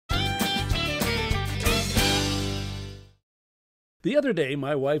The other day,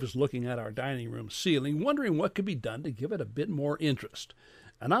 my wife was looking at our dining room ceiling, wondering what could be done to give it a bit more interest.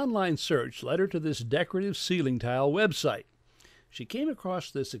 An online search led her to this decorative ceiling tile website. She came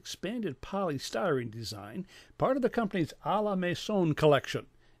across this expanded polystyrene design, part of the company's A la Maison collection,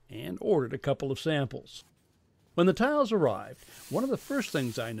 and ordered a couple of samples. When the tiles arrived, one of the first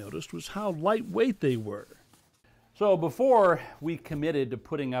things I noticed was how lightweight they were. So before we committed to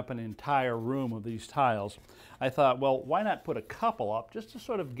putting up an entire room of these tiles, I thought, well, why not put a couple up just to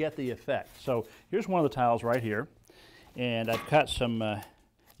sort of get the effect? So here's one of the tiles right here, and I've cut some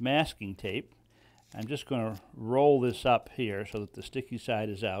masking tape. I'm just going to roll this up here so that the sticky side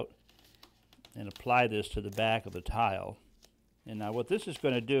is out and apply this to the back of the tile. And now what this is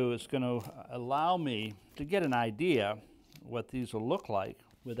going to do is going to allow me to get an idea what these will look like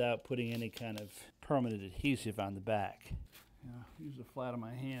without putting any kind of permanent adhesive on the back. Use the flat of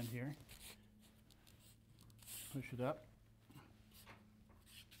my hand here. Push it up.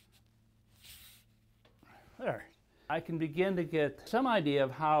 There. I can begin to get some idea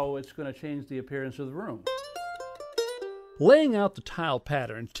of how it's going to change the appearance of the room. Laying out the tile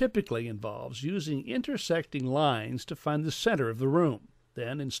pattern typically involves using intersecting lines to find the center of the room,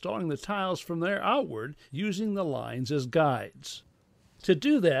 then installing the tiles from there outward using the lines as guides. To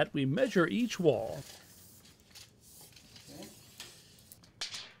do that, we measure each wall,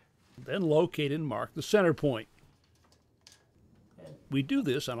 then locate and mark the center point. We do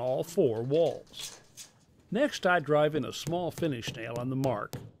this on all 4 walls. Next, I drive in a small finish nail on the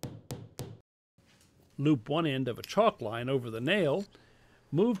mark. Loop one end of a chalk line over the nail,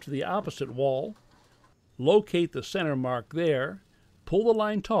 move to the opposite wall, locate the center mark there, pull the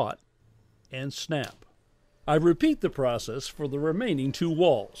line taut, and snap. I repeat the process for the remaining 2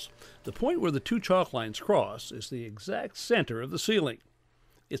 walls. The point where the 2 chalk lines cross is the exact center of the ceiling.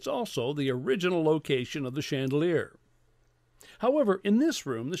 It's also the original location of the chandelier. However, in this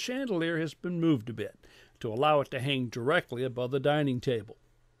room, the chandelier has been moved a bit to allow it to hang directly above the dining table.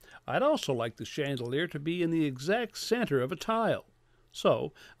 I'd also like the chandelier to be in the exact center of a tile,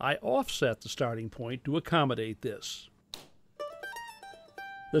 so I offset the starting point to accommodate this.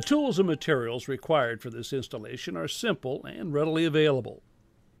 The tools and materials required for this installation are simple and readily available.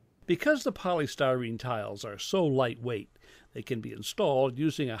 Because the polystyrene tiles are so lightweight, they can be installed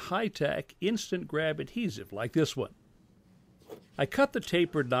using a high-tech instant grab adhesive like this one. I cut the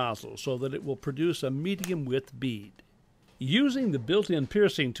tapered nozzle so that it will produce a medium-width bead. Using the built-in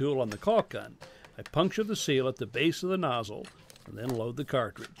piercing tool on the caulk gun, I puncture the seal at the base of the nozzle and then load the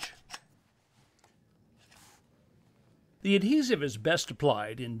cartridge. The adhesive is best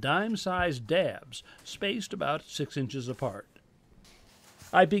applied in dime-sized dabs, spaced about 6 inches apart.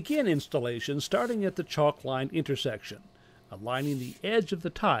 I begin installation starting at the chalk line intersection, aligning the edge of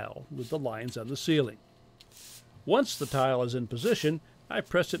the tile with the lines on the ceiling. Once the tile is in position, I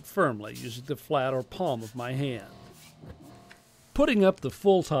press it firmly using the flat or palm of my hand. Putting up the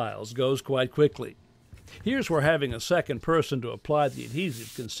full tiles goes quite quickly. Here's where having a second person to apply the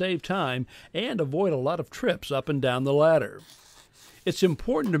adhesive can save time and avoid a lot of trips up and down the ladder. It's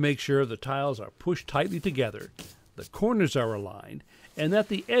important to make sure the tiles are pushed tightly together, the corners are aligned, and that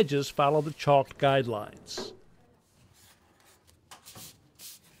the edges follow the chalked guidelines.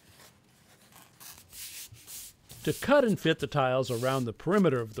 To cut and fit the tiles around the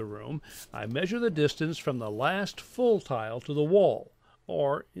perimeter of the room, I measure the distance from the last full tile to the wall,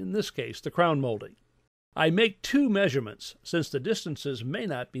 or in this case, the crown molding. I make 2 measurements, since the distances may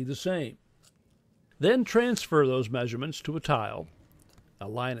not be the same. Then transfer those measurements to a tile,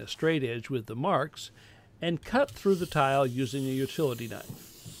 align a straight edge with the marks, and cut through the tile using a utility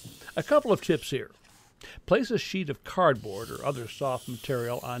knife. A couple of tips here. Place a sheet of cardboard or other soft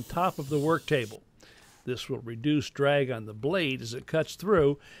material on top of the work table. This will reduce drag on the blade as it cuts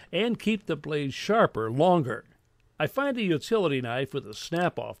through and keep the blade sharper longer. I find a utility knife with a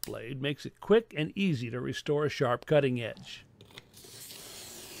snap-off blade makes it quick and easy to restore a sharp cutting edge.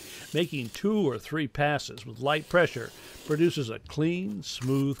 Making 2 or 3 passes with light pressure produces a clean,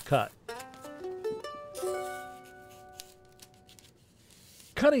 smooth cut.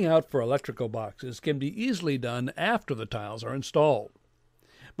 Cutting out for electrical boxes can be easily done after the tiles are installed.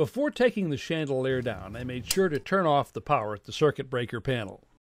 Before taking the chandelier down, I made sure to turn off the power at the circuit breaker panel.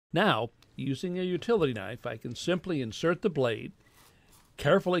 Now, using a utility knife, I can simply insert the blade,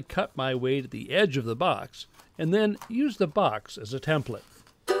 carefully cut my way to the edge of the box, and then use the box as a template.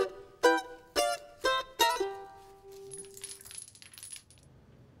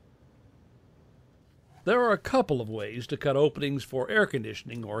 There are a couple of ways to cut openings for air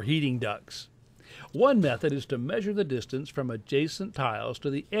conditioning or heating ducts. One method is to measure the distance from adjacent tiles to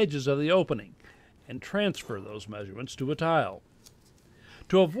the edges of the opening and transfer those measurements to a tile.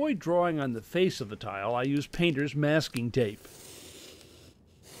 To avoid drawing on the face of the tile, I use painter's masking tape.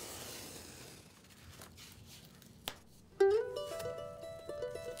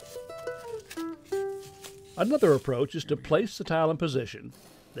 Another approach is to place the tile in position,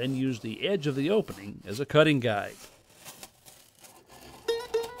 then use the edge of the opening as a cutting guide.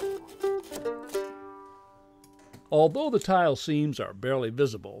 Although the tile seams are barely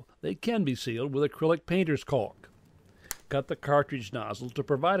visible, they can be sealed with acrylic painter's caulk. Cut the cartridge nozzle to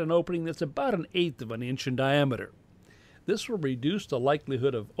provide an opening that's about 1/8 of an inch in diameter. This will reduce the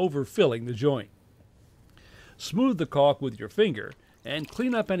likelihood of overfilling the joint. Smooth the caulk with your finger and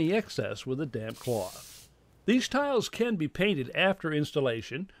clean up any excess with a damp cloth. These tiles can be painted after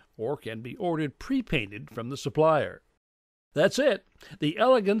installation or can be ordered pre-painted from the supplier. That's it, the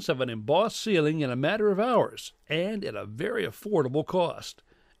elegance of an embossed ceiling in a matter of hours and at a very affordable cost.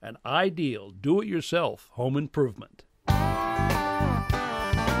 An ideal do-it-yourself home improvement.